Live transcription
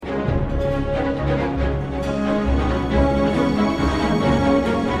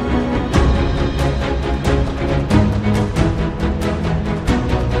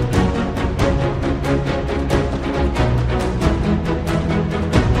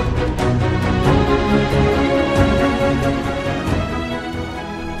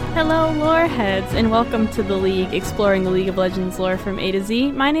Hello, lore heads, and welcome to The League, exploring the League of Legends lore from A to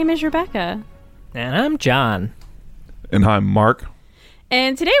Z. My name is Rebecca. And I'm John. And I'm Mark.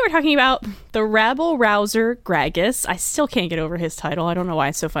 And today we're talking about the rabble-rouser Gragas. I still can't get over his title. I don't know why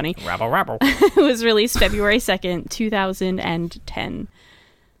it's so funny. Rabble. It was released February 2nd, 2010.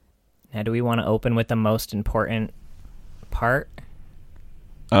 Now, do we want to open with the most important part?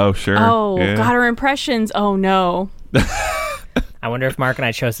 Oh, sure. Oh, yeah. got our impressions. Oh, no. I wonder if Mark and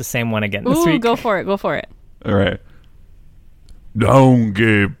I chose the same one again this Ooh, week. go for it. Go for it. All right. Don't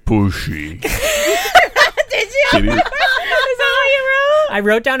get pushy. Did you? Is that what you wrote? I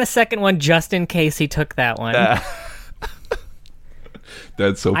wrote down a second one just in case he took that one.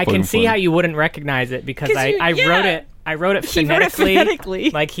 That's so I funny. can see how you wouldn't recognize it because I yeah. wrote it. I wrote it He wrote it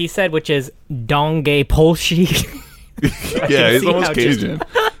phonetically, like he said, which is Donge Polshi. Yeah, he's see almost how Cajun.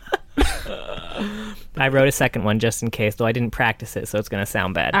 I wrote a second one just in case, though I didn't practice it, so it's going to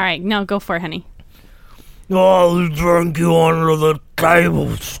sound bad. All right, no, go for it, honey. I'll drink you under the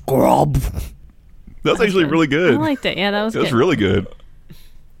table, scrub. That's actually really good. I liked it. Yeah, that was That's good. really good.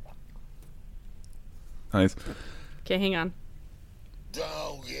 Nice. Okay, hang on.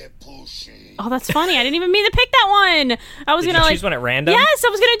 Don't get pushy. Oh, that's funny. I didn't even mean to pick that one. I was Did gonna you choose one at random? Yes, I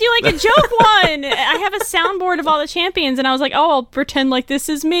was gonna do like a joke one. I have a soundboard of all the champions, and I was like, oh, I'll pretend like this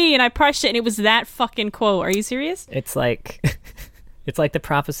is me, and I pressed it, and it was that fucking quote. Are you serious? It's like... It's like the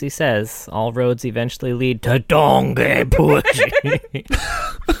prophecy says, all roads eventually lead to Don't get pushy.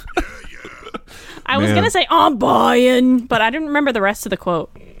 I was Man. gonna say I'm buying, but I didn't remember the rest of the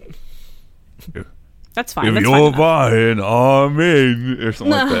quote. That's fine. If That's you're fine. buying, I'm in. Or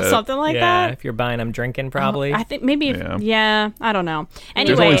something like that. Something like yeah, that. if you're buying, I'm drinking probably. I think maybe. Yeah, I don't know. There's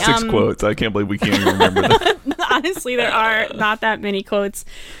Anyway, only 6 quotes. I can't believe we can't even remember that. honestly, there are not that many quotes.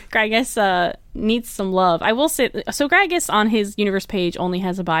 Gragas needs some love. I will say, so Gragas on his universe page only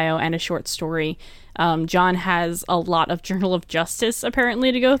has a bio and a short story. John has a lot of Journal of Justice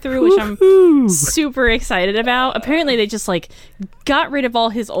apparently to go through, which I'm super excited about. Apparently they just like got rid of all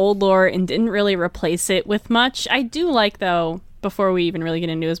his old lore and didn't really replace it with much. I do like, though, before we even really get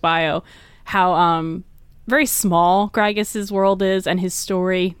into his bio, how very small Gragas's world is and his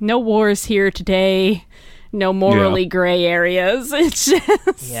story. No wars here today. No morally gray areas. It's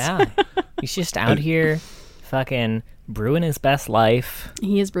just... Yeah. He's just out here fucking brewing his best life.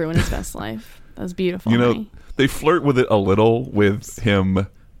 He is brewing his best life. That was beautiful. You know, honey. they flirt with it a little with him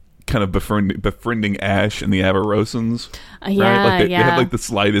kind of befriending Ash and the Avarosans. Yeah, Like they yeah. had like the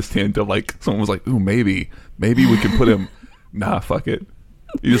slightest hint of like someone was like, ooh, maybe we can put him. Nah, fuck it.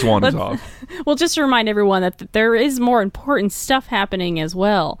 You just want us off. Well, just to remind everyone that there is more important stuff happening as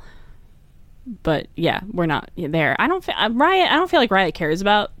well. But yeah, we're not there. I don't feel like Riot cares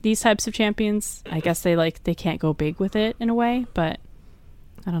about these types of champions. I guess they can't go big with it in a way, but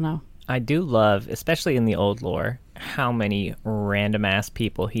I don't know. I do love, especially in the old lore, how many random ass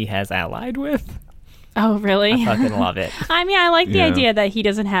people he has allied with. Oh, really? I fucking love it. I mean, I like the Yeah. idea that he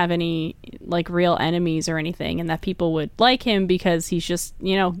doesn't have any like real enemies or anything, and that people would like him because he's just,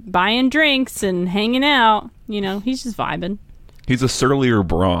 buying drinks and hanging out. He's just vibing. He's a surlier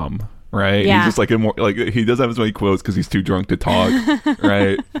Braum, right? Yeah. He's just like he doesn't have as many quotes because he's too drunk to talk,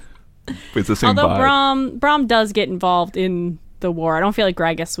 right? But it's the same Although vibe. Braum does get involved in the war. I don't feel like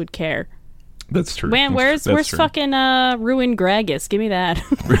Gragas would care. That's true. Man, That's where's true. fucking ruined Gragas? Give me that.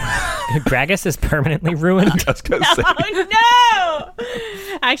 Gragas is permanently ruined. I was gonna say. Oh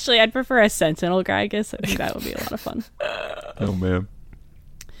no! Actually, I'd prefer a Sentinel Gragas. I think that would be a lot of fun. Oh man.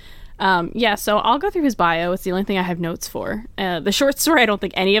 Yeah, so I'll go through his bio. It's the only thing I have notes for. The short story, I don't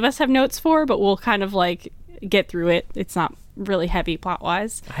think any of us have notes for, but we'll kind of like get through it. It's not really heavy plot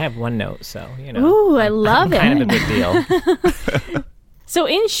wise. I have one note, so, Ooh, I love it. kind of a big deal. So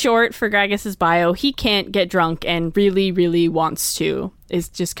in short, for Gragas's bio, he can't get drunk and really, really wants to. Is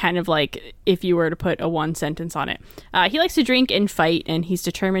just kind of like if you were to put a one sentence on it. He likes to drink and fight, and he's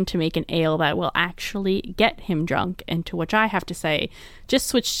determined to make an ale that will actually get him drunk. And to which I have to say, just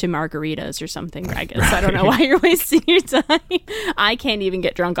switch to margaritas or something, Gragas. I don't know why you're wasting your time. I can't even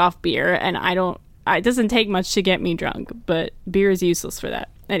get drunk off beer, and it doesn't take much to get me drunk, but beer is useless for that.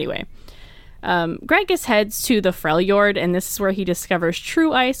 Anyway. Gragas heads to the Freljord, and this is where he discovers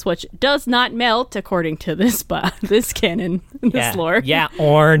true ice, which does not melt, according to this canon, this lore. Yeah,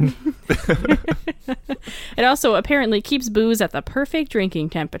 Orn. It also apparently keeps booze at the perfect drinking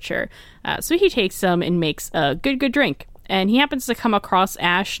temperature. So he takes some and makes a good drink. And he happens to come across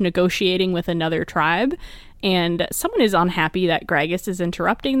Ash negotiating with another tribe, and someone is unhappy that Gragas is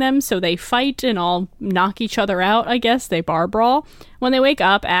interrupting them, so they fight and all knock each other out, I guess. They bar brawl. When they wake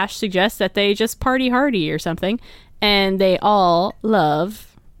up, Ash suggests that they just party hardy or something, and they all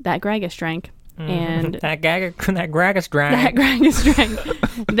love that Gragas drank. And that Gragas drank. that Gragas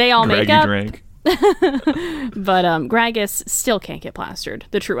drank. They all make Graggy up. drank. But Gragas still can't get plastered.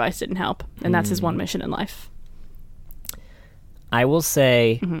 The true ice didn't help. And that's his one mission in life. I will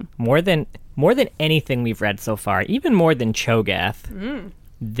say more than anything we've read so far, even more than Cho'Gath,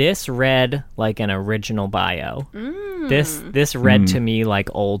 this read like an original bio. This read to me like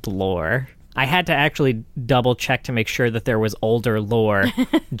old lore. I had to actually double check to make sure that there was older lore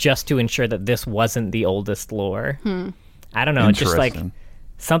just to ensure that this wasn't the oldest lore. I don't know, it's just like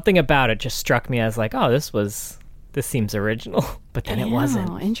something about it just struck me as like, oh, this seems original, but then it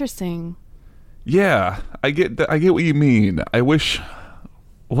wasn't. Interesting. Yeah, I get what you mean. I wish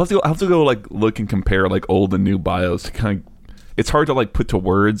I'll have to go like look and compare like old and new bios to kind of. It's hard to like put to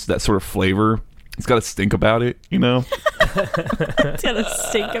words that sort of flavor. It's got to stink about it, you know. It's got to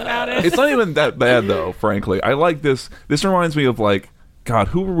stink about it. It's not even that bad though, frankly. I like this. This reminds me of like, God,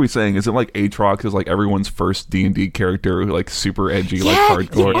 who were we saying? Is it like Aatrox is like everyone's first D&D character, like super edgy, like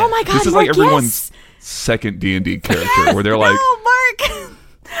hardcore? Oh my God, this is Mark, like everyone's second D&D character, where they're like, Mark.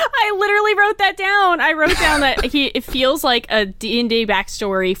 I literally wrote that down. I wrote down that it feels like a D&D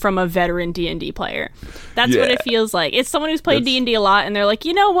backstory from a veteran D&D player. That's what it feels like. It's someone who's played D&D a lot, and they're like,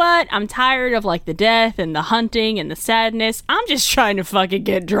 you know what? I'm tired of like the death and the hunting and the sadness. I'm just trying to fucking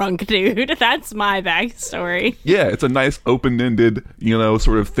get drunk, dude. That's my backstory. yeah, it's a nice open-ended, you know,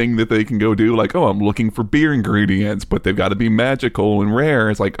 sort of thing that they can go do. Like, oh, I'm looking for beer ingredients, but they've got to be magical and rare.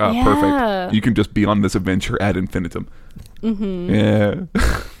 It's like, oh, perfect. You can just be on this adventure ad infinitum. Yeah.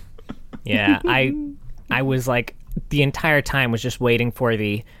 Yeah, I was like the entire time was just waiting for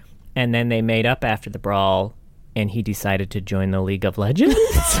and then they made up after the brawl and he decided to join the League of Legends.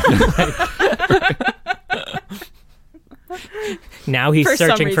 Now he's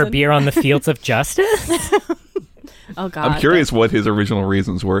searching for beer on the fields of justice. Oh God. I'm curious what his original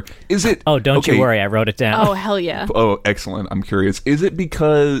reasons were. Is it? Oh, don't you worry, I wrote it down. Oh, hell yeah. Oh, excellent. I'm curious. Is it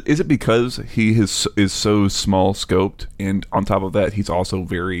because he is so small scoped, and on top of that, he's also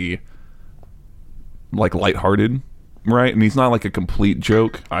very like lighthearted, right? And he's not like a complete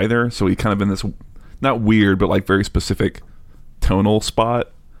joke either. So he kind of in this not weird, but like very specific tonal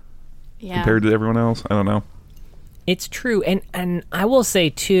spot compared to everyone else. I don't know. It's true, and I will say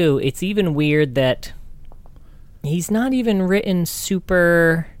too, it's even weird that he's not even written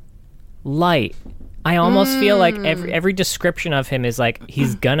super light. I almost feel like every description of him is like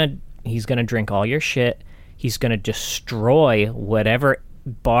he's gonna drink all your shit. He's gonna destroy whatever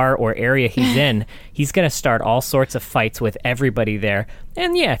bar or area he's in. He's gonna start all sorts of fights with everybody there.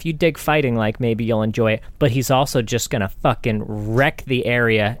 And yeah, if you dig fighting, like maybe you'll enjoy it. But he's also just gonna fucking wreck the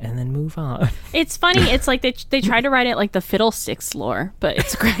area and then move on. It's funny. It's like they try to write it like the Fiddlesticks lore, but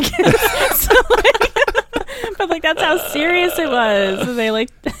it's Gragas. So but like that's how serious it was.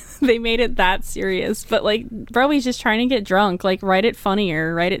 They made it that serious. But like, bro, he's just trying to get drunk. Like, write it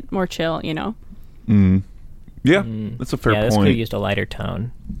funnier, write it more chill, you know? Yeah, that's a fair this point. could have used a lighter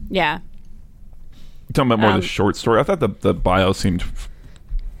tone. Yeah. You're talking about more the short story. I thought the bio seemed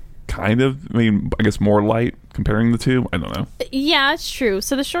kind of, I guess more light comparing the two. I don't know. Yeah, it's true.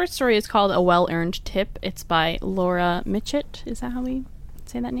 So the short story is called A Well-Earned Tip. It's by Laura Mitchett. Is that how we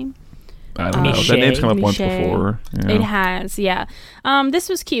say that name? I don't know. That name's come up once before. Yeah. It has, yeah. This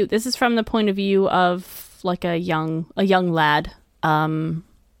was cute. This is from the point of view of like a young lad. I don't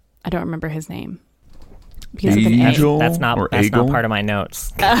remember his name. Because Angel? That's not part of my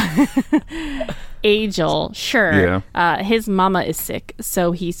notes. Agel, sure. Yeah. His mama is sick,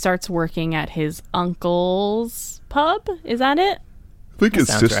 so he starts working at his uncle's pub. Is that it? I think his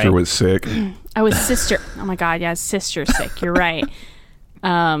sister was sick. Oh, his sister. Oh my God, yeah, his sister's sick. You're right.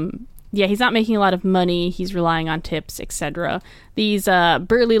 Yeah, he's not making a lot of money. He's relying on tips, etc. These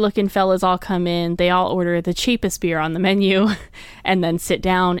burly-looking fellas all come in. They all order the cheapest beer on the menu and then sit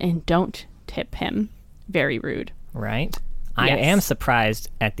down and don't tip him. Very rude. Right? I am surprised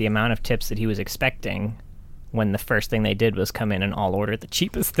at the amount of tips that he was expecting when the first thing they did was come in and all order the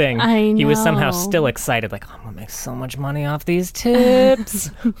cheapest thing. I know. He was somehow still excited, like, oh, I'm going to make so much money off these tips.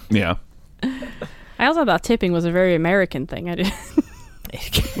 Yeah. I also thought tipping was a very American thing. I did.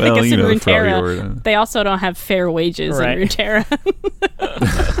 Well, I guess in that's probably Runeterra, they also don't have fair wages in Runeterra.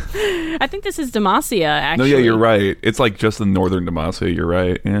 I think this is Demacia, actually. No, yeah, you're right. It's like just the northern Demacia. You're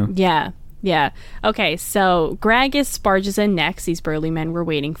right. Yeah. Yeah. Okay, so Gragas barges in next. These burly men were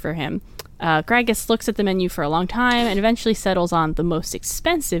waiting for him. Gragas looks at the menu for a long time and eventually settles on the most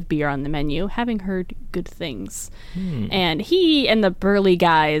expensive beer on the menu, having heard good things. And he and the burly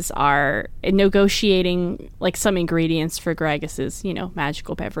guys are negotiating like some ingredients for Gragas's,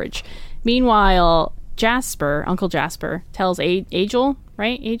 magical beverage. Meanwhile, Jasper, Uncle Jasper, tells Agel,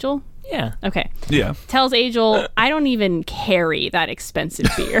 right, Angel? Yeah. Okay. Yeah. Tells Angel, I don't even carry that expensive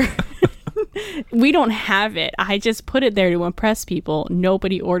beer. We don't have it. I just put it there to impress people.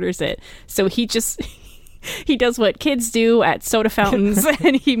 Nobody orders it. So he does what kids do at soda fountains,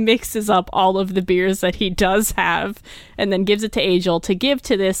 and he mixes up all of the beers that he does have and then gives it to Angel to give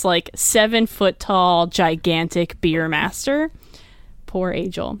to this like 7-foot tall, gigantic beer master. Poor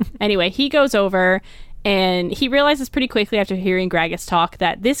Angel. Anyway, he goes over and he realizes pretty quickly after hearing Gragas talk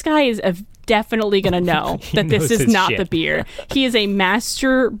that this guy is definitely going to know that this knows is his not shit. the beer. He is a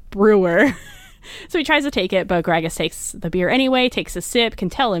master brewer. So he tries to take it, but Gragas takes the beer anyway, takes a sip, can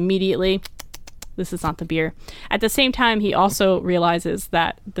tell immediately this is not the beer. At the same time, he also realizes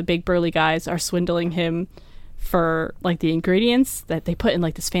that the big burly guys are swindling him for like the ingredients that they put in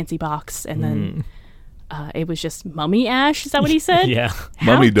like this fancy box, and then it was just mummy ash. Is that what he said? Yeah.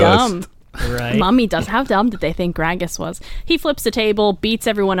 How Mummy dust. dumb. Right. Mummy does. How dumb did they think Gragas was? He flips the table, beats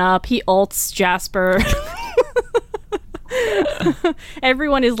everyone up. He ults Jasper.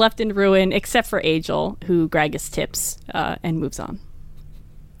 Everyone is left in ruin except for Angel, who Gragas tips and moves on.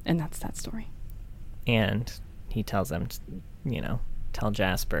 And that's that story. And he tells them, tell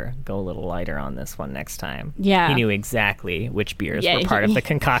Jasper, go a little lighter on this one next time. Yeah. He knew exactly which beers Yeah, were part of the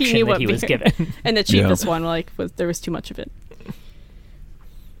concoction knew that what he was beer. given. And the cheapest one, there was too much of it.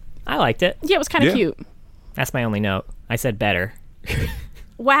 I liked it. Yeah, it was kind of Yeah. cute. That's my only note. I said better.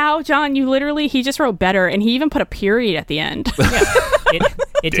 Wow, John, he just wrote better, and he even put a period at the end.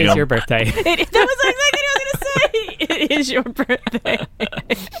 It is Damn. your birthday. That was exactly what I was going to say. It is your birthday.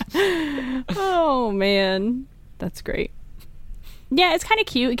 Oh, man. That's great. Yeah, it's kind of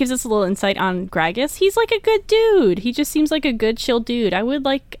cute. It gives us a little insight on Gragas. He's like a good dude. He just seems like a good, chill dude. I would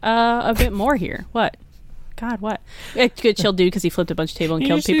like a bit more here. What? God, what? A good, chill dude because he flipped a bunch of table and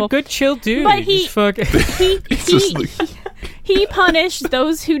killed people. Good chill dude. But he- Just fuck- He punished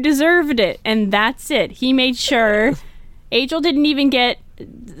those who deserved it, and that's it. He made sure Angel didn't even get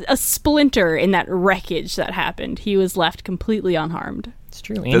a splinter in that wreckage that happened. He was left completely unharmed. It's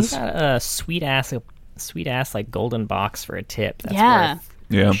true. And he That's- got a sweet ass like golden box for a tip. That's Yeah. worth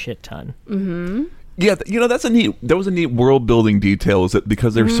Yeah. a shit ton. Yeah, that was a neat world building detail, is that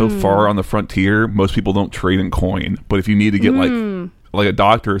because they're so far on the frontier, most people don't trade in coin. But if you need to get like a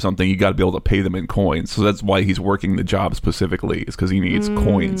doctor or something, you got to be able to pay them in coins. So that's why he's working the job specifically, is because he needs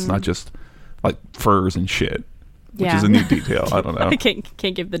coins, not just like furs and shit. Which Yeah. is a neat detail. I don't know. I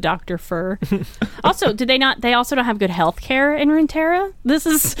can't give the doctor fur. Also, did they not? They also don't have good health care in Runeterra. This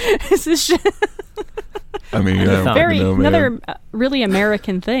is I mean, I don't very know, man. another really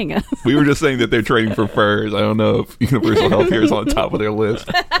American thing. We were just saying that they're trading for furs. I don't know if universal health care is on the top of their list.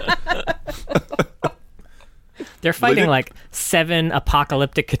 They're fighting like 7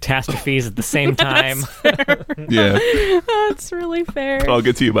 apocalyptic catastrophes at the same time. Yeah, That's really fair. I'll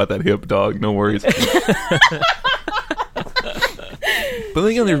get to you about that hip, dog. No worries. But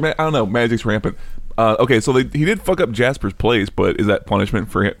then again, I don't know. Magic's rampant. Okay, so he did fuck up Jasper's place, but is that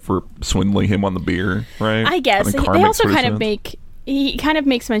punishment for swindling him on the beer? Right? I guess In a they karmic also sort of kind of sense? make. He kind of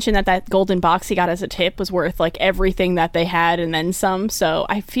makes mention that golden box he got as a tip was worth like everything that they had and then some. So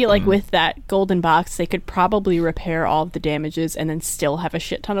I feel like with that golden box, they could probably repair all of the damages and then still have a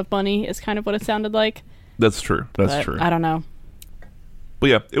shit ton of money. Is kind of what it sounded like. That's true. That's But true. I don't know. But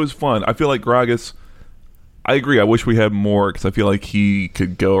yeah, it was fun. I feel like Gragas. I agree. I wish we had more because I feel like he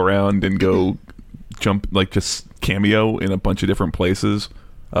could go around and go jump, like just cameo in a bunch of different places.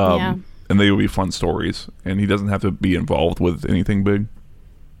 Yeah. And they would be fun stories. And he doesn't have to be involved with anything big.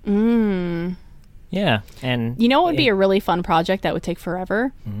 Yeah. And You know what would be a really fun project that would take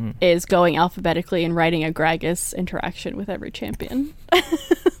forever? Is going alphabetically and writing a Gragas interaction with every champion. What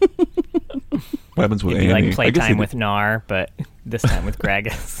happens with it'd be Annie? like I guess playtime with Gnar, but this time with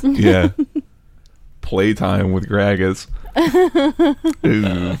Gragas. Yeah. Playtime with Gragas.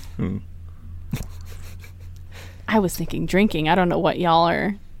 Ooh. I was thinking drinking. I don't know what y'all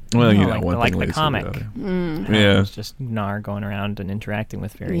are. Well, you No, know, like- one like thing the leads to comic. other. Yeah. Yeah. It's just Gnar going around and interacting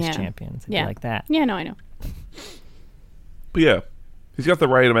with various Yeah. champions. It'd be Yeah. like that. Yeah, no, I know. But yeah, he's got the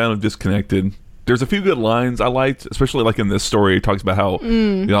right amount of disconnected. There's a few good lines I liked, especially like in this story. He talks about how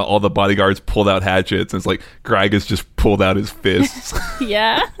all the bodyguards pulled out hatchets, and it's like Gragas just pulled out his fists.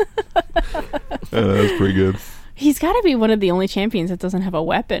 Yeah. That's pretty good. He's got to be one of the only champions that doesn't have a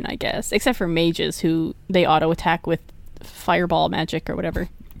weapon, I guess. Except for mages, who they auto-attack with fireball magic or whatever.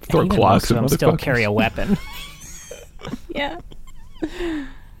 Throw Even clocks most of at them still motherfuckers. carry a weapon. Yeah.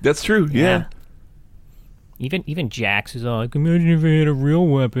 That's true. Yeah. Even Jax, who's all like, imagine if I had a real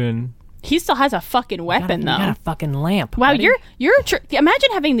weapon. He still has a fucking weapon, You though. got a fucking lamp. Wow, buddy. imagine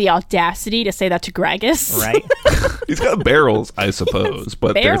having the audacity to say that to Gragas. right. He's got barrels, I suppose,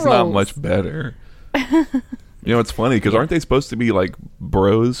 but there's not Barrels. much better. You know, it's funny because aren't they supposed to be like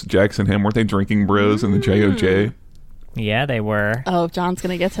bros? Jackson and him, weren't they drinking bros in the JOJ? Yeah, they were. Oh, John's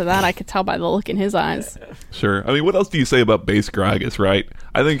gonna get to that. I could tell by the look in his eyes. Sure. I mean, what else do you say about base Gragas, right?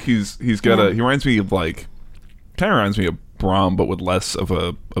 I think he's got he reminds me of like, kind of reminds me of Braum, but with less of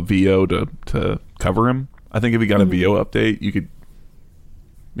a VO to cover him. I think if he got a VO update, you could,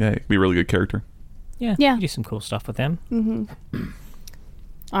 he could be a really good character. Yeah. Yeah. You do some cool stuff with him.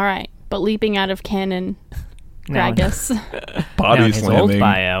 All right, but leaping out of canon, Now- Gragas, now Body in his old slamming.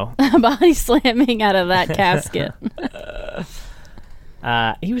 bio, body slamming out of that casket.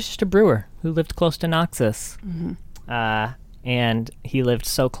 he was just a brewer who lived close to Noxus. And he lived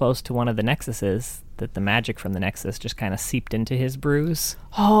so close to one of the Nexuses that the magic from the Nexus just kind of seeped into his brews.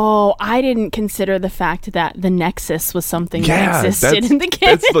 Oh, I didn't consider the fact that the Nexus was something Yeah, that existed in the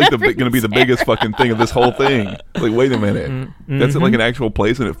canon. that's like going to be the of biggest fucking thing of this whole thing. Like, wait a minute, that's like an actual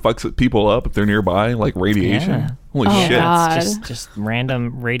place, and it fucks people up if they're nearby, like radiation. Yeah. Holy Oh, shit! God. It's just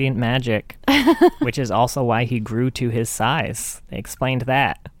random radiant magic, which is also why he grew to his size. They explained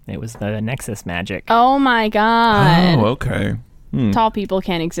that. It was the Nexus magic. Oh my god. Oh, okay. Tall people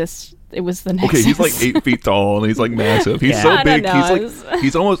can't exist. It was the Nexus. Okay, he's like 8 feet tall and he's like massive. He's Yeah. so I big. don't He's know. like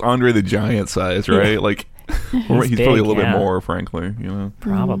he's almost Andre the Giant size, right? Like he's big, probably a little bit yeah. more, frankly. You know.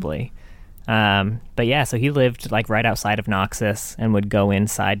 Probably. But yeah, so he lived like right outside of Noxus and would go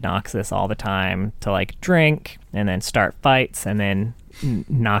inside Noxus all the time to like drink and then start fights. And then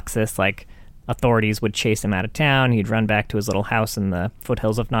Noxus, like authorities would chase him out of town. He'd run back to his little house in the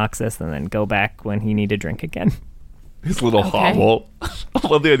foothills of Noxus and then go back when he needed to drink again. His little hovel. I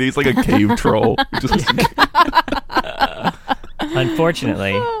love the idea. He's like a cave troll. Just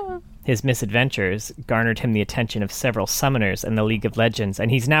Unfortunately, his misadventures garnered him the attention of several summoners in the League of Legends, and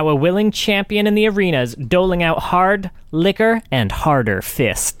he's now a willing champion in the arenas, doling out hard liquor and harder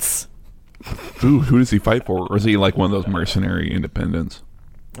fists. Ooh, who does he fight for? Or is he like one of those mercenary independents?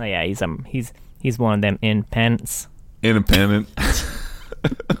 Oh yeah, he's one of them independents. Independent.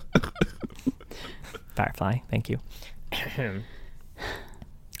 Firefly, thank you.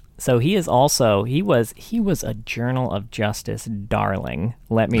 So he was a Journal of Justice darling,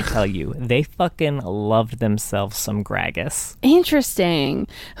 let me tell you. They fucking loved themselves some Gragas. Interesting.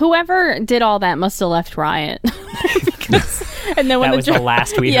 Whoever did all that must have left Riot. And then when That was the dra-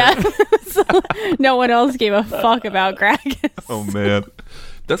 last we yeah, heard. so no one else gave a fuck about Gragas. Oh man,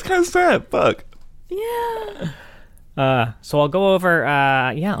 that's kind of sad. Fuck. Yeah. So I'll go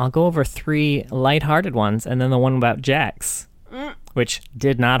over 3 lighthearted ones and then the one about Jax, which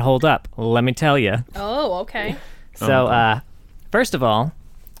did not hold up, let me tell you. Oh, okay. So, first of all,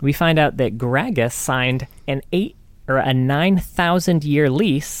 we find out that Gragas signed a 9,000 year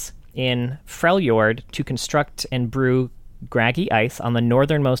lease in Freljord to construct and brew Graggy ice on the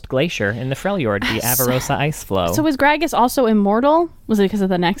northernmost glacier in the Freljord, the Avarosa ice flow. So was Gragas also immortal? Was it because of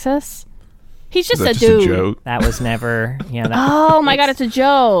the Nexus? He's just Is that a just dude. a joke? that was never, Oh my god, it's a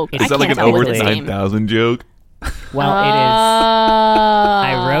joke. Is Is that like can't an tell over what his name- 9,000 joke? well, it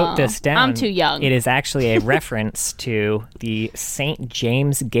is. I wrote this down. I'm too young. It is actually a reference to the St.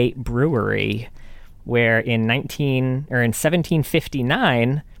 James Gate Brewery, where in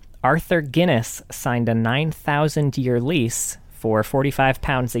 1759, Arthur Guinness signed a 9,000 year lease for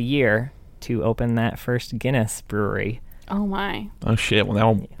 £45 a year to open that first Guinness brewery. Oh my. Oh shit!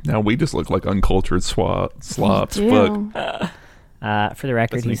 Well, now we just look like uncultured slops. Fuck. Ew. For the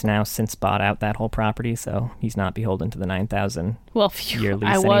record, That's he's now since bought out that whole property, so he's not beholden to the 9,000 Well, phew, year lease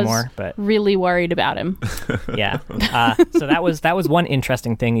I was anymore. But really worried about him. yeah, so that was one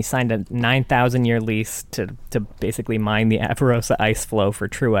interesting thing. He signed a 9,000 year lease to basically mine the Avarosa ice flow for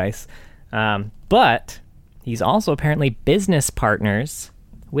True Ice, but he's also apparently business partners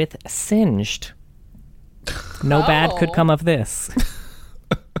with Singed. No bad could come of this.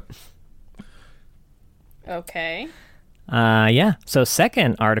 Okay. Yeah. So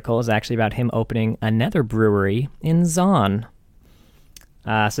second article is actually about him opening another brewery in Zon.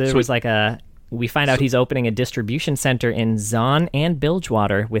 So there was like we find out he's opening a distribution center in Zon and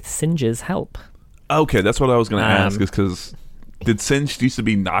Bilgewater with Singe's help. Okay, that's what I was going to ask. Is because did Singed used to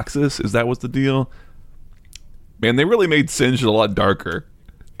be Noxus? Is that what's the deal? Man, they really made Singed a lot darker.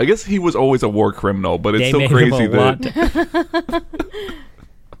 I guess he was always a war criminal, but it's They so made crazy him a that lot.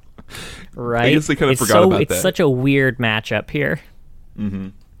 Right. I guess they kinda It's forgot about it's that. such a weird matchup here. Mm-hmm.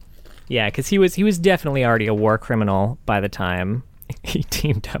 Yeah, because he was definitely already a war criminal by the time he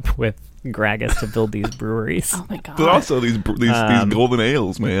teamed up with Gragas to build these breweries. Oh my god. But also these golden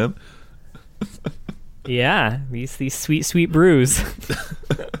ales, man. Yeah, these sweet, sweet brews.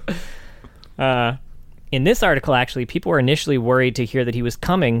 In this article, actually, people were initially worried to hear that he was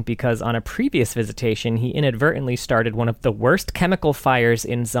coming because on a previous visitation, he inadvertently started one of the worst chemical fires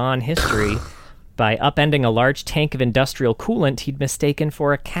in Zon history by upending a large tank of industrial coolant he'd mistaken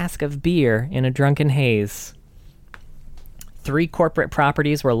for a cask of beer in a drunken haze. 3 corporate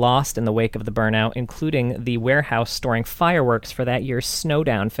properties were lost in the wake of the burnout, including the warehouse storing fireworks for that year's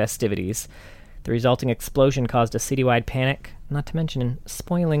Snowdown festivities. The resulting explosion caused a citywide panic, not to mention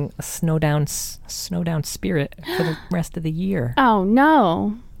spoiling a Snowdown spirit for the rest of the year. Oh,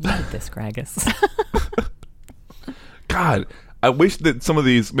 no. You did this, Gragas. God, I wish that some of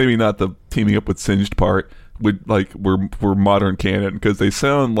these, maybe not the teaming up with Singed part, would were modern canon because they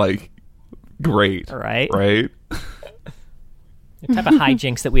sound like great. Right? Right? The type of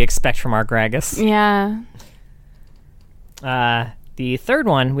hijinks that we expect from our Gragas. Yeah. The third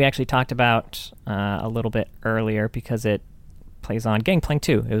one we actually talked about a little bit earlier because it plays on Gangplank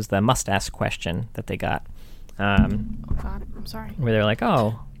 2. It was the mustache question that they got. Oh, God. I'm sorry. Where they're like,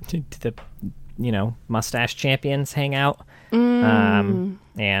 oh, do the, mustache champions hang out?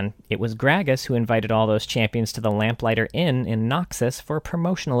 And it was Gragas who invited all those champions to the Lamplighter Inn in Noxus for a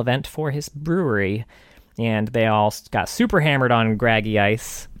promotional event for his brewery. And they all got super hammered on Graggy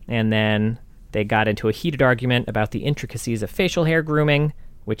Ice, and then they got into a heated argument about the intricacies of facial hair grooming,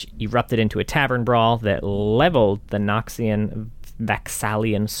 which erupted into a tavern brawl that leveled the Noxian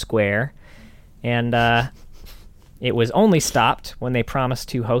Vaxalian Square. And it was only stopped when they promised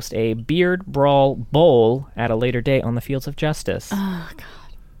to host a beard brawl bowl at a later date on the Fields of Justice. Oh,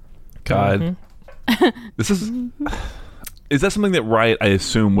 God. This is that something that Riot, I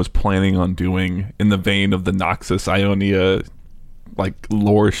assume, was planning on doing in the vein of the Noxus Ionia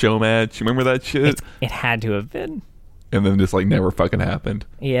lore show match? Remember that shit? It had to have been. And then just never fucking happened.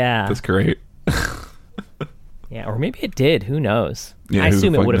 Yeah. That's great. Yeah, or maybe it did. Who knows? Yeah, I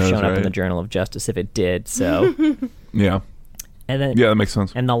assume it would have knows, shown up in right? the Journal of Justice if it did. So. Yeah. And then, yeah, that makes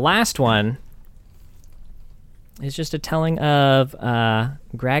sense. And the last one is just a telling of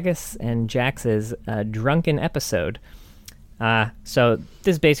Gragas and Jax's drunken episode. So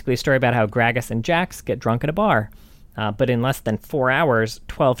this is basically a story about how Gragas and Jax get drunk at a bar. But in less than 4 hours,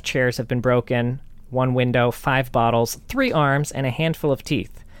 12 chairs have been broken, 1 window, 5 bottles, 3 arms, and a handful of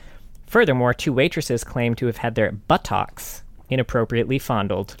teeth. Furthermore, 2 waitresses claim to have had their buttocks inappropriately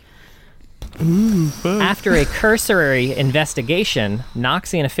fondled. After a cursory investigation,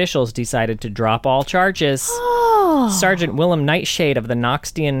 Noxian officials decided to drop all charges. Sergeant Willem Nightshade of the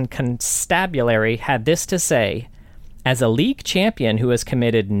Noxian Constabulary had this to say: "As a league champion who has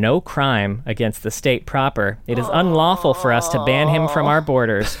committed no crime against the state proper, it is unlawful for us to ban him from our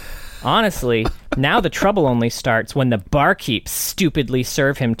borders. Honestly, now the trouble only starts when the barkeeps stupidly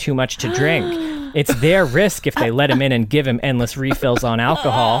serve him too much to drink. It's their risk if they let him in and give him endless refills on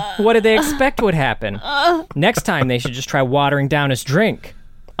alcohol. What did they expect would happen? Next time they should just try watering down his drink.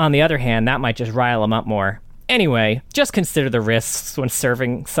 On the other hand, that might just rile him up more. Anyway, just consider the risks when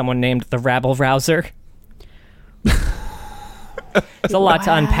serving someone named the Rabble Rouser." It's a lot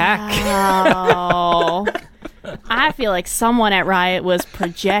to unpack. Oh. I feel like someone at Riot was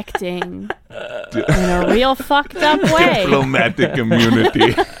projecting in a real fucked up way. Diplomatic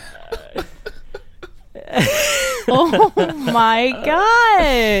immunity. Oh my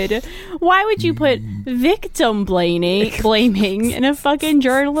God. Why would you put victim blaming in a fucking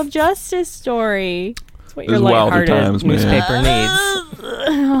Journal of Justice story? That's what your Those wilder lighthearted times, man. newspaper needs.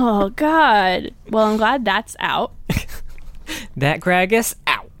 Oh God. Well, I'm glad that's out. That Gragas,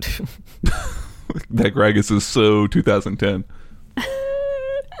 out. That Gragas is so 2010.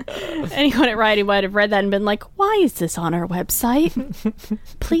 Anyone at Riot might have read that and been like, why is this on our website?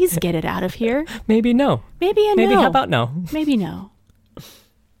 Please get it out of here. Maybe no. Maybe a no. Maybe how about no? Maybe no.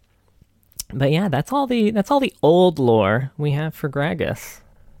 But yeah, that's all the old lore we have for Gragas.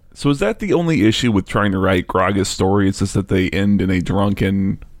 So is that the only issue with trying to write Gragas story? It's just that they end in a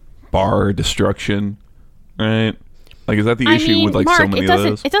drunken bar destruction, right? Is that the issue with Mark, so many of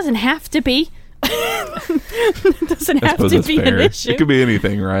those? It doesn't have to be. It doesn't have to that's be fair. an issue. It could be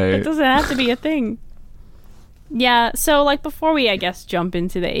anything, right? It doesn't have to be a thing. Yeah, so before we, I guess, jump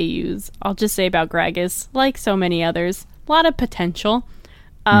into the AUs, I'll just say about Gragas, like so many others, a lot of potential.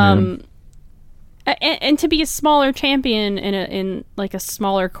 And to be a smaller champion in a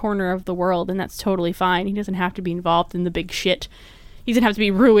smaller corner of the world, and that's totally fine. He doesn't have to be involved in the big shit. He doesn't have to be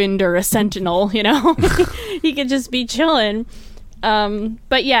ruined or a sentinel, He could just be chilling.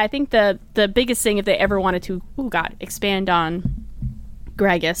 But yeah, I think the biggest thing if they ever wanted to, expand on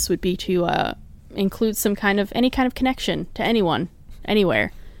Gragas would be to include any kind of connection to anyone,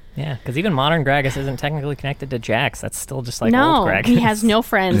 anywhere. Yeah, because even modern Gragas isn't technically connected to Jax. That's still just like no, old Gragas. he has no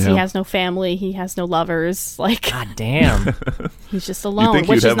friends. Yeah. He has no family. He has no lovers. Like, God damn. he's just alone, think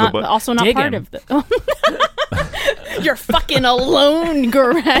which you'd is have not a also not Dig part him. of the. You're fucking alone,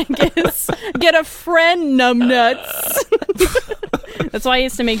 Gragas. Get a friend, numbnuts. That's why he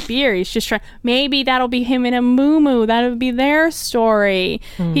has to make beer. He's just trying. Maybe that'll be him and a Mumu. That'll be their story.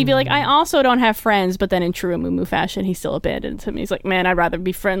 He'd be like, I also don't have friends, but then in true Mumu fashion, he still abandons him. He's like, man, I'd rather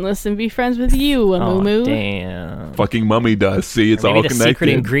be friendless than be friends with you, Mumu. Oh, damn. Fucking mummy dust. See, it's Maybe all the connected. secret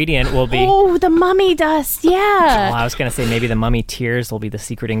ingredient will be... Oh, the mummy dust. Oh, Yeah. I was going to say maybe the mummy tears will be the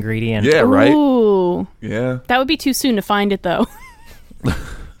secret ingredient. Yeah, right? Ooh. Yeah. That would be too soon to find it, though.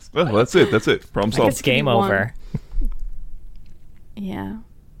 Well, that's it. That's it. Problem solved. It's game One. over. Yeah.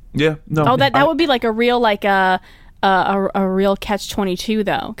 Yeah. No. Oh, that would be like a real a real catch-22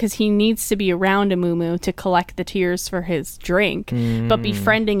 though, because he needs to be around a Mumu to collect the tears for his drink. But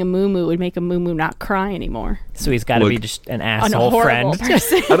befriending a Mumu would make a Mumu not cry anymore. So he's got to be Look, just an An asshole horrible friend.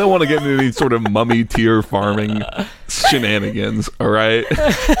 person. I don't want to get into any sort of mummy tier farming shenanigans. All right. You're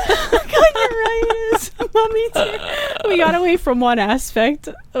right, it is. Mummy tear. We got away from one aspect,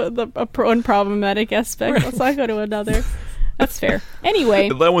 a problematic aspect. Let's not go to another. That's fair. Anyway,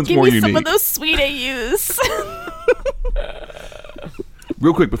 That one's give more me some of unique. those sweet AUs.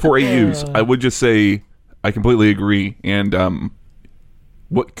 Real quick before AUs, I would just say I completely agree. And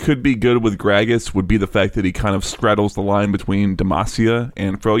what could be good with Gragas would be the fact that he kind of straddles the line between Demacia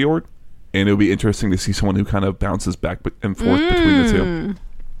and Freljord. And it would be interesting to see someone who kind of bounces back and forth between the two.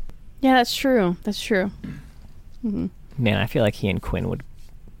 Yeah, that's true. That's true. Man, I feel like he and Quinn would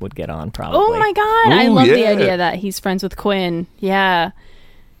get on probably. Oh my god, I Ooh, love the yeah. idea that he's friends with Quinn. Yeah.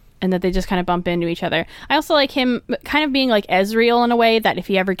 And that they just kind of bump into each other. I also like him kind of being like Ezreal in a way that if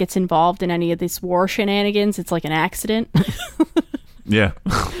he ever gets involved in any of these war shenanigans, it's like an accident. Yeah.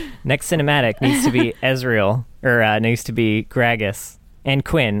 Next cinematic needs to be Ezreal, or needs to be Gragas and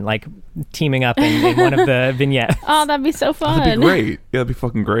Quinn, like teaming up in one of the vignettes. Oh, that'd be so fun. That'd be great. Yeah, that'd be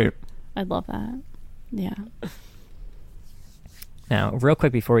fucking great. I'd love that. Yeah. Now, real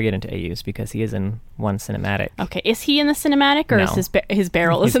quick before we get into AUs, because he is in one cinematic. Okay, is he in the cinematic or No. is his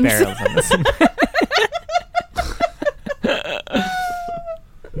barrel His is in the barrel's in the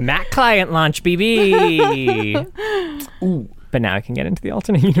Mac client launch, BB. Ooh. But now I can get into the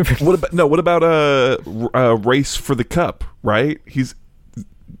alternate universe. What about Race for the Cup, right? He's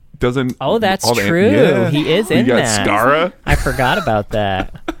doesn't Oh, that's all the- true. yeah. He is You in got that. Skara. I forgot about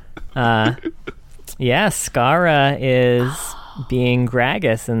that. Yeah, Skara is being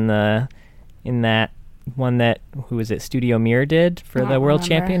Gragas in that one that who was it? Studio Mir did for the Don't World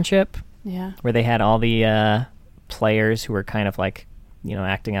remember. Championship, Yeah. where they had all the players who were kind of like, you know,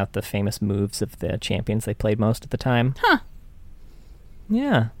 acting out the famous moves of the champions they played most at the time. Huh.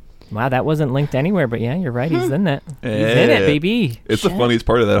 Yeah. Wow, that wasn't linked anywhere, but yeah, you're right. He's in it. He's in Yeah. it, baby. It's the funniest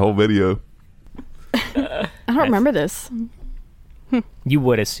part of that whole video. I don't remember this. You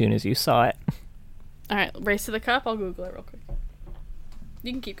would as soon as you saw it. All right, Race to the Cup. I'll Google it real quick.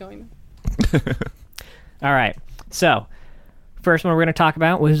 You can keep going. All right. So, first one we're going to talk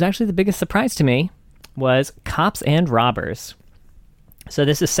about, which was actually the biggest surprise to me, was Cops and Robbers. So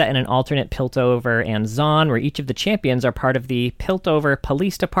this is set in an alternate Piltover and Zaun, where each of the champions are part of the Piltover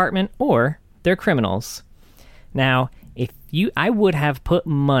Police Department or they're criminals. Now, I would have put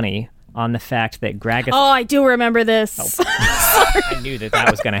money on the fact that Gragas... Oh, I do remember this. I knew that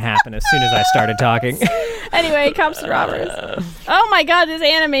was going to happen as soon as I started talking. Anyway, Cops and Robbers. Oh my god, this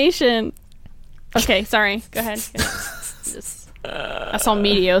animation. Okay, sorry. Go ahead. Just, I saw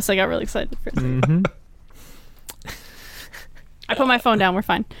Meteos, so I got really excited for it. I put my phone down. We're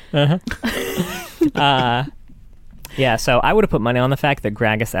fine. Yeah, so I would have put money on the fact that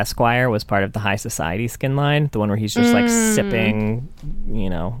Gragas Esquire was part of the High Society skin line, the one where he's just like sipping, you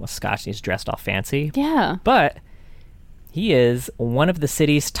know, a scotch and he's dressed all fancy. Yeah. But he is one of the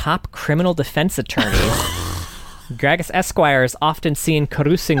city's top criminal defense attorneys. Gragas Esquire is often seen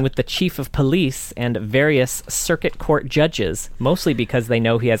carousing with the chief of police and various circuit court judges, mostly because they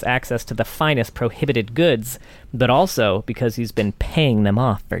know he has access to the finest prohibited goods, but also because he's been paying them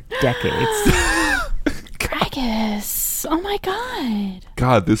off for decades. Gragas. Oh my god.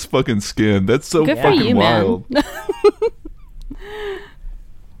 God, this fucking skin. That's so Good for fucking you, man. wild.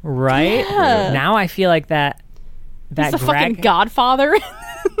 Right? Yeah. Now I feel like that He's the fucking godfather.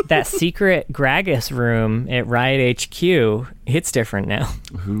 that secret Gragas room at Riot HQ hits different now.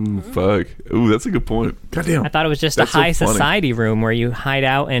 Ooh, fuck. Ooh, that's a good point. Goddamn. I thought it was just That's a so high funny. society room where you hide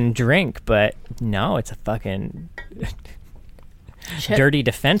out and drink, but no, it's a fucking dirty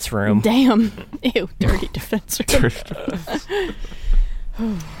defense room. Damn. Ew, dirty defense room.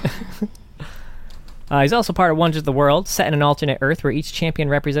 He's also part of Wonders of the World, set in an alternate Earth where each champion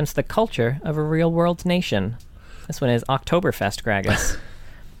represents the culture of a real-world nation. This one is Oktoberfest Gragas.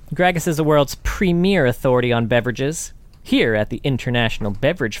 Gragas is the world's premier authority on beverages. Here at the International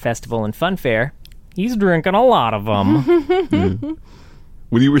Beverage Festival and Fun Fair, he's drinking a lot of them.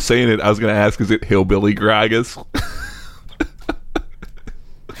 When you were saying it, I was going to ask, is it Hillbilly Gragas?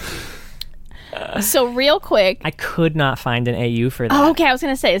 So real quick. I could not find an AU for that. Oh, okay, I was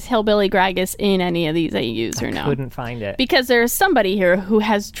going to say, is Hillbilly Gragas in any of these AUs or no? Couldn't find it. Because there's somebody here who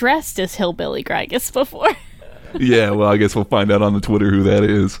has dressed as Hillbilly Gragas before. Yeah, well, I guess we'll find out on the Twitter who that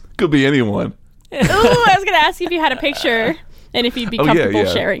is. Could be anyone. Ooh, I was going to ask you if you had a picture and if you'd be comfortable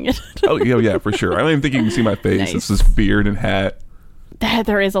sharing it. Yeah, for sure. I don't even think you can see my face. Nice. It's this beard and hat.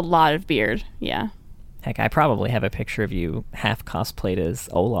 There is a lot of beard, yeah. Heck, I probably have a picture of you half cosplayed as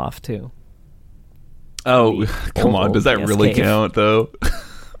Olaf, too. Oh, come on. Does that Yes, really Cave. count, though?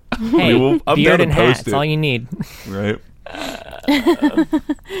 Hey, I'm beard down and to hat, post that's it. all you need. Right?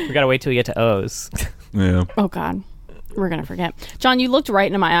 We gotta wait till we get to O's. Yeah. Oh, God. We're going to forget. John, you looked right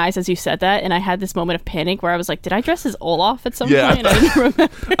into my eyes as you said that, and I had this moment of panic where I was like, did I dress as Olaf at some Yeah. point? And I didn't remember.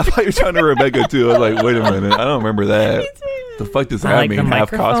 I thought you were talking to Rebecca, too. I was like, wait a minute. I don't remember that. The fuck does that Like mean? the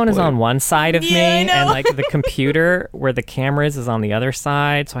Half microphone is cosplay? on one side of Yeah, me, I know. and like the computer where the camera is on the other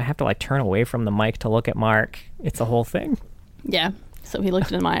side, so I have to like turn away from the mic to look at Mark. It's a whole thing. Yeah. So he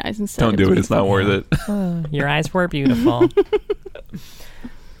looked into my eyes and said, Don't do it. It's not worth it. Your eyes were beautiful.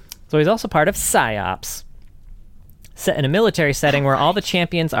 So he's also part of PsyOps. Set in a military setting where all the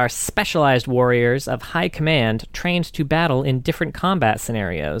champions are specialized warriors of high command trained to battle in different combat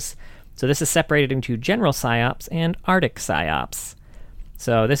scenarios. So this is separated into General PsyOps and Arctic PsyOps.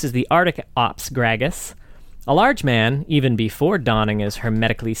 So this is the Arctic Ops Gragas. A large man, even before donning his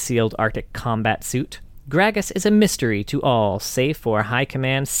hermetically sealed Arctic combat suit, Gragas is a mystery to all, save for High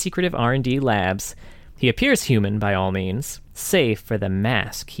Command's secretive R&D labs. He appears human by all means, save for the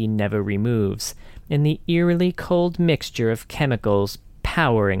mask he never removes, and the eerily cold mixture of chemicals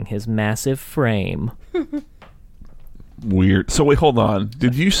powering his massive frame. Weird. So wait, hold on.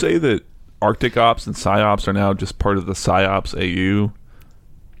 Did you say that Arctic Ops and PsyOps are now just part of the PsyOps AU?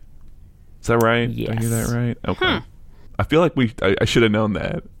 Is that right? Did I hear Yes. that right? Okay. I feel like I should have known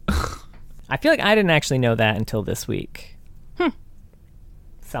that. I feel like I didn't actually know that until this week.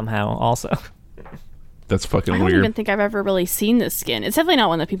 Somehow, also. That's fucking I don't weird. even think I've ever really seen this skin. It's definitely not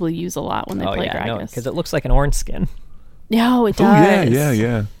one that people use a lot when they play Gragas. because it looks like an orange skin. No, it Oh, does.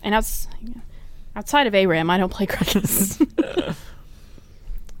 yeah. And outside of ARAM, I don't play Gragas.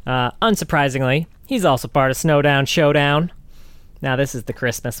 Unsurprisingly, he's also part of Snowdown Showdown. Now, this is the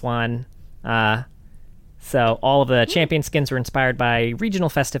Christmas one. So all of the champion skins were inspired by regional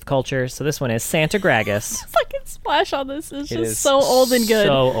festive culture. So this one is Santa Gragas. Fucking splash on this is It just is so old and good.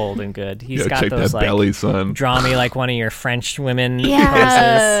 So old and good. He's Yeah, got check those that like belly, son. draw me like one of your French women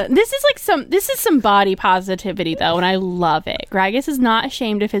Yeah, poses. this is some body positivity though, and I love it. Gragas is not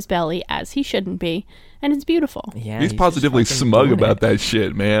ashamed of his belly, as he shouldn't be, and it's beautiful. Yeah, He's just positively fucking smug doing about it. that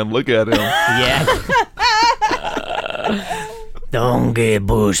shit, man. Look at him. Yeah. Don't get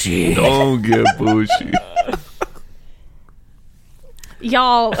bushy. Don't get bushy.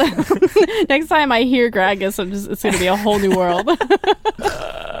 Y'all, next time I hear Gragas, it's going to be a whole new world.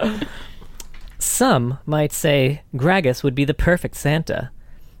 Some might say Gragas would be the perfect Santa,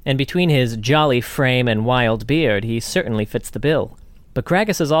 and between his jolly frame and wild beard, he certainly fits the bill. But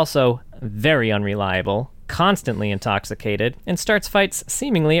Gragas is also very unreliable, constantly intoxicated, and starts fights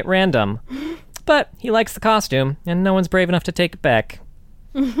seemingly at random. But he likes the costume, and no one's brave enough to take it back.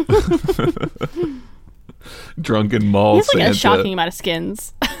 Drunken mall He's like Santa. a shocking amount of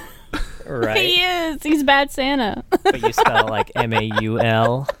skins. Right. He is. He's bad Santa. But you spell like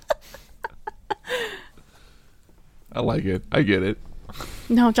Maul. I like it. I get it.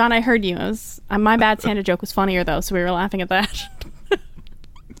 No, John, I heard you. My bad Santa joke was funnier though, so we were laughing at that.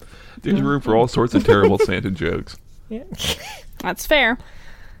 There's room for all sorts of terrible Santa jokes. That's fair.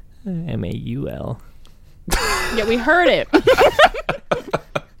 Maul. Yeah, we heard it.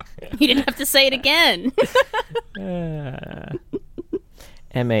 You didn't have to say it again.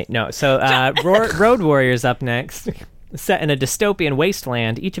 Road Warriors up next. Set in a dystopian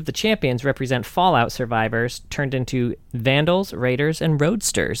wasteland, each of the champions represent Fallout survivors turned into vandals, raiders, and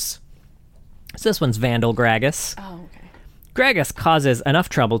roadsters. So this one's Vandal Gragas. Oh, okay. Gragas causes enough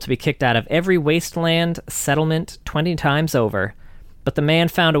trouble to be kicked out of every wasteland settlement 20 times over. But the man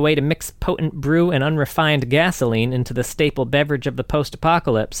found a way to mix potent brew and unrefined gasoline into the staple beverage of the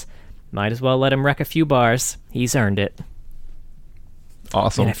post-apocalypse. Might as well let him wreck a few bars. He's earned it.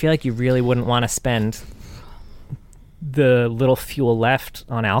 Awesome. And I feel like you really wouldn't want to spend the little fuel left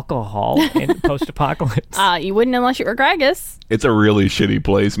on alcohol in post-apocalypse. You wouldn't unless you were Gragas. It's a really shitty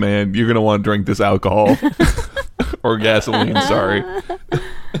place, man. You're gonna want to drink this alcohol or gasoline. Sorry.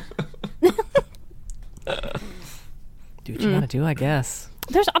 Do what you gotta do, I guess.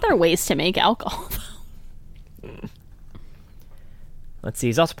 There's other ways to make alcohol. Let's see.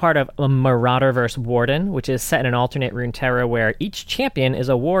 He's also part of a Marauderverse Warden, which is set in an alternate Runeterra where each champion is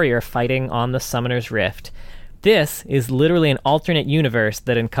a warrior fighting on the Summoner's Rift. This is literally an alternate universe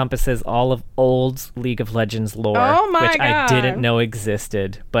that encompasses all of old League of Legends lore, Oh my which I God. didn't know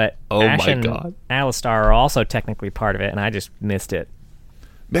existed. But Oh Ash my and God. Alistar are also technically part of it, and I just missed it.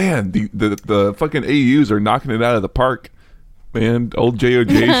 Man, the fucking AUs are knocking it out of the park. Man, old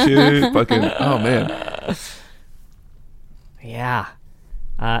JOJ shit. Fucking, oh man. Yeah.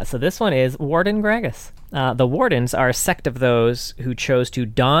 So this one is Warden Gragas. The Wardens are a sect of those who chose to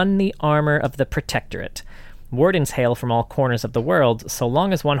don the armor of the Protectorate. Wardens hail from all corners of the world. So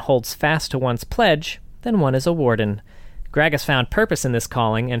long as one holds fast to one's pledge, then one is a Warden. Gragas found purpose in this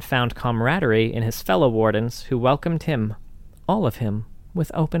calling and found camaraderie in his fellow Wardens who welcomed him, all of him,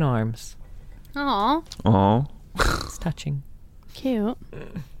 with open arms. Aw, Oh, It's touching. cute.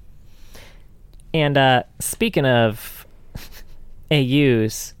 And speaking of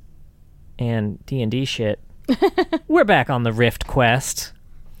AUs and D&D shit, we're back on the Rift Quest.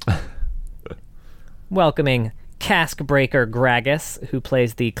 Welcoming Caskbreaker Gragas, who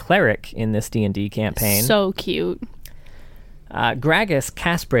plays the cleric in this D&D campaign. So cute. Gragas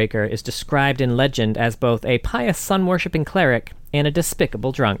Caskbreaker is described in legend as both a pious sun-worshipping cleric and a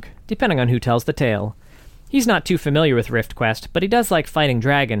despicable drunk, depending on who tells the tale. He's not too familiar with Rift Quest, but he does like fighting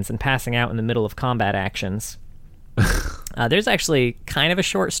dragons and passing out in the middle of combat actions. There's actually kind of a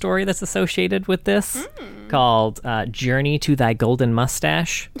short story that's associated with this called Journey to Thy Golden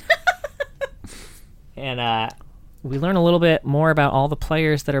Mustache. And we learn a little bit more about all the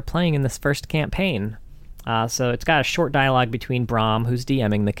players that are playing in this first campaign. So it's got a short dialogue between Braum, who's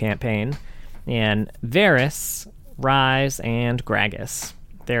DMing the campaign, and Varys, Rise, and Gragas.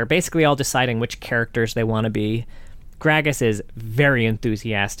 They're basically all deciding which characters they want to be. Gragas is very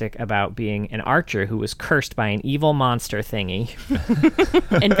enthusiastic about being an archer who was cursed by an evil monster thingy.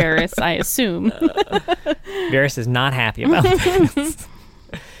 And Varys, I assume. Varys is not happy about this.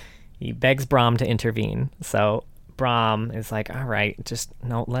 He begs Braum to intervene. So Braum is like, all right, just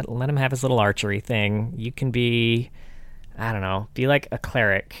no, let him have his little archery thing. You can be, I don't know, be like a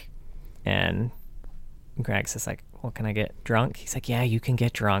cleric. And Gragas is like, well, can I get drunk? He's like, yeah, you can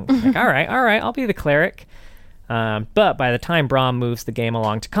get drunk. Like, all right, I'll be the cleric. But by the time Braum moves the game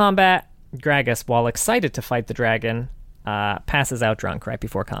along to combat, Gragas, while excited to fight the dragon, passes out drunk right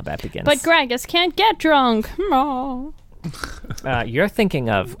before combat begins. But Gragas can't get drunk. Aw. You're thinking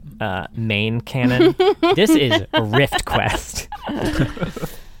of main canon. This is Rift Quest.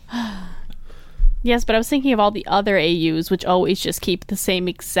 Yes, but I was thinking of all the other AUs, which always just keep the same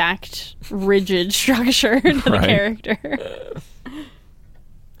exact rigid structure to the Right. character.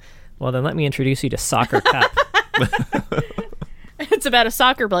 Well, then let me introduce you to Soccer Cup. It's about a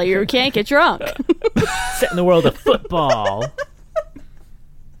soccer player who can't get drunk. Set in the world of football.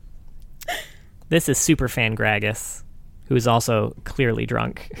 This is Superfan Gragas, who is also clearly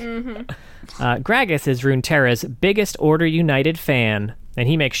drunk. Gragas is Runeterra's biggest Order United fan, and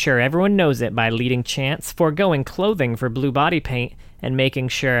he makes sure everyone knows it by leading chants, foregoing clothing for blue body paint, and making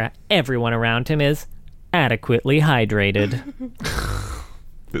sure everyone around him is adequately hydrated.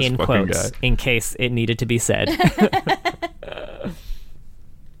 this In fucking quotes, guy. in case it needed to be said.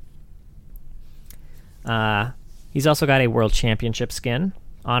 He's also got a World Championship skin,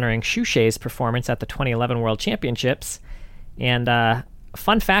 honoring Shushe's performance at the 2011 World Championships. And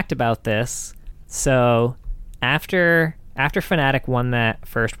fun fact about this, so after Fnatic won that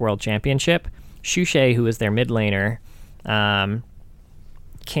first World Championship, Shushe, who was their mid laner,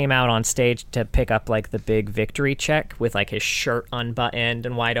 came out on stage to pick up like the big victory check with like his shirt unbuttoned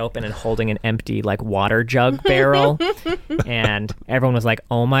and wide open and holding an empty like water jug barrel. And everyone was like,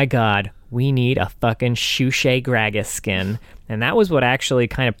 oh my god, we need a fucking Shushe Gragas skin. And that was what actually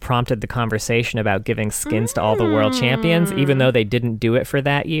kind of prompted the conversation about giving skins to all the world champions, even though they didn't do it for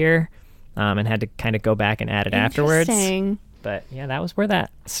that year, and had to kind of go back and add it afterwards. Interesting. But yeah, that was where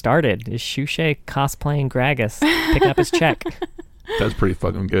that started, is Shushe cosplaying Gragas, picking up his check. That's pretty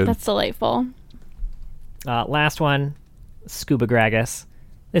fucking good. That's delightful. Last one, Scuba Gragas.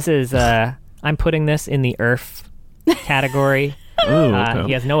 This is, I'm putting this in the Earth category. Ooh, okay.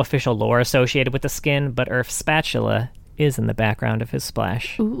 He has no official lore associated with the skin, but Earth Spatula is in the background of his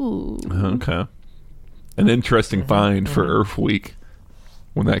splash. Ooh. Okay. An interesting find for Earth Week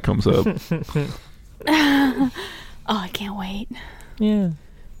when that comes up. Oh, I can't wait. Yeah.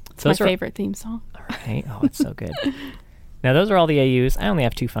 It's my favorite theme song. Right? Oh, it's so good. Now, those are all the AUs. I only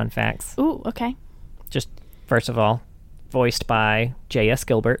have 2 fun facts. Ooh, okay. Just, first of all, voiced by J.S.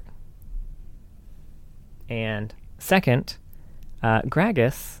 Gilbert. And second,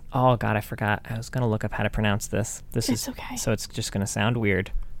 Gragas. Oh, God, I forgot. I was going to look up how to pronounce this. It's okay. So it's just going to sound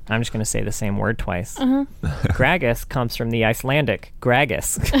weird. I'm just going to say the same word twice. Gragas comes from the Icelandic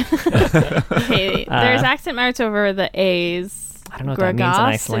Gragas. Okay, there's accent marks over the A's. I don't know what that means in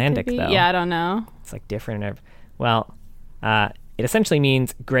Icelandic, though. Yeah, I don't know. It's like different. Well, it essentially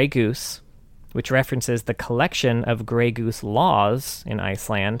means Grey Goose, which references the collection of Grey Goose laws in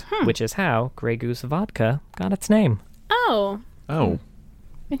Iceland, which is how Grey Goose vodka got its name. Oh. Oh.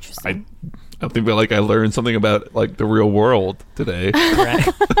 Interesting. I think I learned something about like the real world today.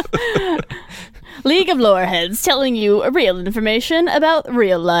 League of Loreheads telling you real information about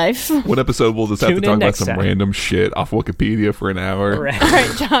real life. What episode will just have to Tune in talk about next some time. random shit off Wikipedia for an hour? Right. All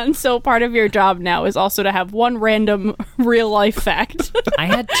right, John. So part of your job now is also to have one random real life fact. I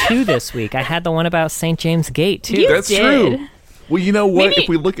had 2 this week. I had the one about St. James Gate, too. You That's did. true. Well, you know what? Maybe- If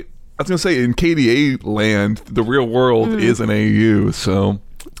we look at, I was going to say, in KDA land, the real world is an AU, so...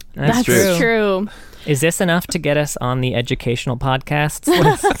 That's That's true. Is this enough to get us on the educational podcasts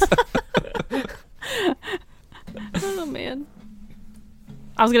list? Oh, man.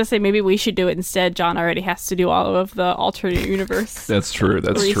 I was going to say maybe we should do it instead. John already has to do all of the alternate universe. That's true.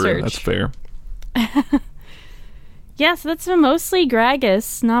 That's true. Research. That's fair. Yeah, so that's mostly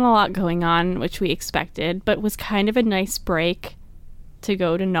Gragas. Not a lot going on, which we expected, but was kind of a nice break to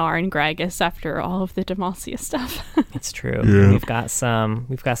go to Gnar and Gragas after all of the Demacia stuff. It's true. Yeah. We've got some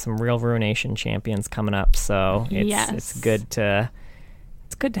real Ruination champions coming up, so it's good to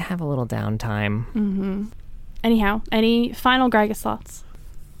have a little downtime. Anyhow, any final Gragas thoughts?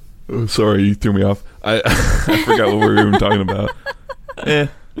 Oh, sorry, you threw me off. I forgot what we were even talking about. I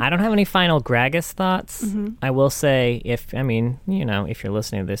don't have any final Gragas thoughts. I will say, if you're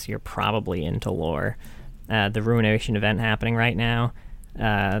listening to this, you're probably into lore. The Ruination event happening right now.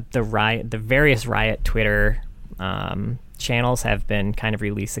 The various Riot Twitter channels have been kind of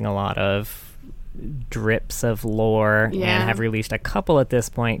releasing a lot of drips of lore and have released a couple at this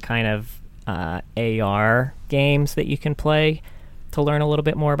point, kind of AR games that you can play to learn a little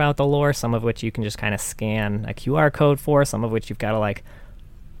bit more about the lore. Some of which you can just kind of scan a QR code for. Some of which you've got to like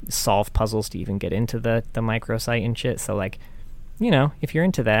solve puzzles to even get into the microsite and shit. So like, if you're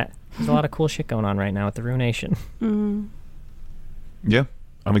into that, there's a lot of cool shit going on right now with the Ruination. Yeah,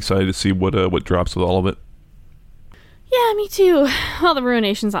 I'm excited to see what drops with all of it. Yeah, me too. Well, the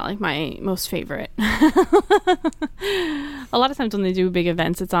Ruination's not like my most favorite. A lot of times when they do big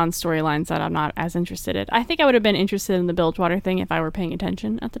events, it's on storylines that I'm not as interested in. I think I would have been interested in the Bilgewater thing if I were paying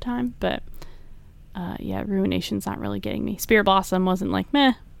attention at the time, but Ruination's not really getting me. Spirit Blossom wasn't like,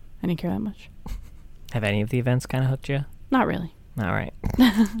 meh, I didn't care that much. Have any of the events kind of hooked you? Not really. All right.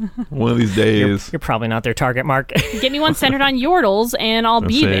 One of these days. You're probably not their target market. Get me one centered on Yordles and I'll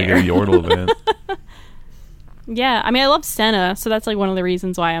be there. Get a Yordle event. Yeah, I mean, I love Senna, so that's like one of the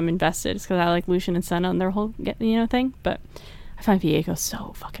reasons why I'm invested. Is because I like Lucian and Senna and their whole thing. But I find Viego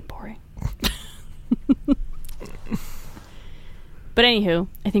so fucking boring. But anywho,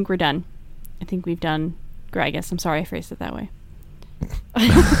 I think we're done. I think we've done Gragas. I'm sorry I phrased it that way.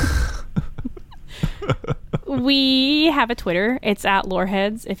 We have a Twitter. It's at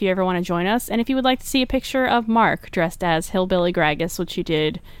Loreheads if you ever want to join us. And if you would like to see a picture of Mark dressed as Hillbilly Gragas, which you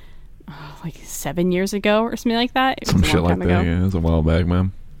did like 7 years ago or something like that. Some shit like that. Yeah, it was a while back,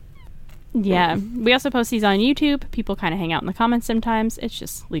 man. Yeah. We also post these on YouTube. People kind of hang out in the comments sometimes. It's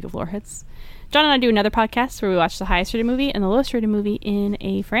just League of Loreheads. John and I do another podcast where we watch the highest rated movie and the lowest rated movie in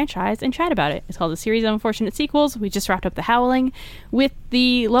a franchise and chat about it. It's called A Series of Unfortunate Sequels. We just wrapped up The Howling with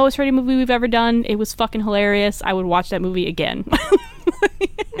the lowest rated movie we've ever done. It was fucking hilarious. I would watch that movie again.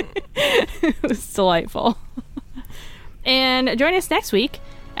 It was delightful. And join us next week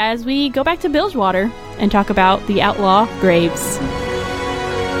as we go back to Bilgewater and talk about the Outlaw Graves.